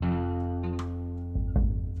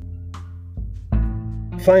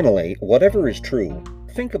Finally, whatever is true,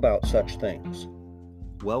 think about such things.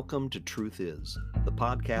 Welcome to Truth Is, the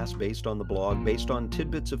podcast based on the blog, based on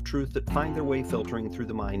tidbits of truth that find their way filtering through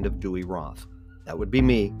the mind of Dewey Roth. That would be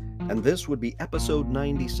me, and this would be episode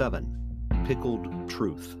 97, Pickled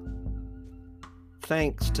Truth.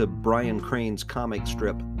 Thanks to Brian Crane's comic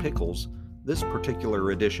strip, Pickles, this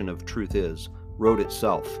particular edition of Truth Is wrote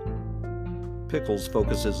itself. Pickles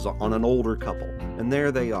focuses on an older couple, and there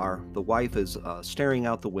they are. The wife is staring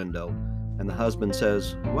out the window, and the husband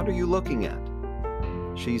says, "What are you looking at?"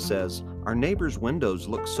 She says, "Our neighbor's windows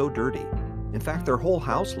look so dirty. In fact, their whole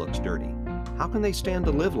house looks dirty. How can they stand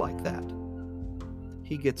to live like that?"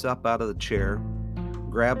 He gets up out of the chair,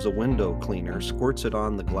 grabs a window cleaner, squirts it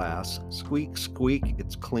on the glass, squeak, squeak,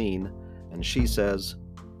 it's clean, and she says,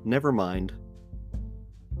 "Never mind."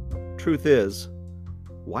 Truth is,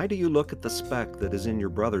 why do you look at the speck that is in your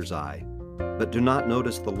brother's eye, but do not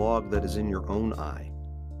notice the log that is in your own eye?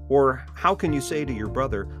 Or how can you say to your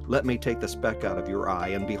brother, "Let me take the speck out of your eye,"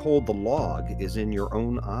 and behold, the log is in your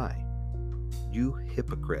own eye? You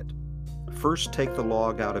hypocrite! First take the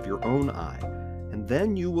log out of your own eye, and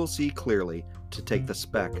then you will see clearly to take the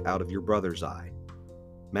speck out of your brother's eye.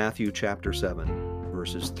 Matthew chapter 7,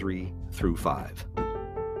 verses 3 through 5.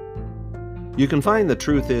 You can find the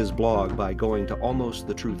Truth Is blog by going to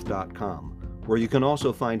almostthetruth.com, where you can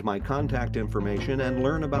also find my contact information and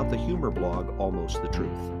learn about the humor blog Almost the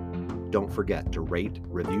Truth. Don't forget to rate,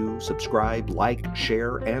 review, subscribe, like,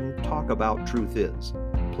 share, and talk about Truth Is,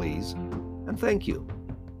 please. And thank you.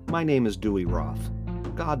 My name is Dewey Roth.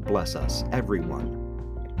 God bless us, everyone.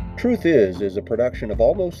 Truth Is a production of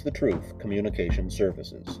Almost the Truth Communication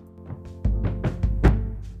Services.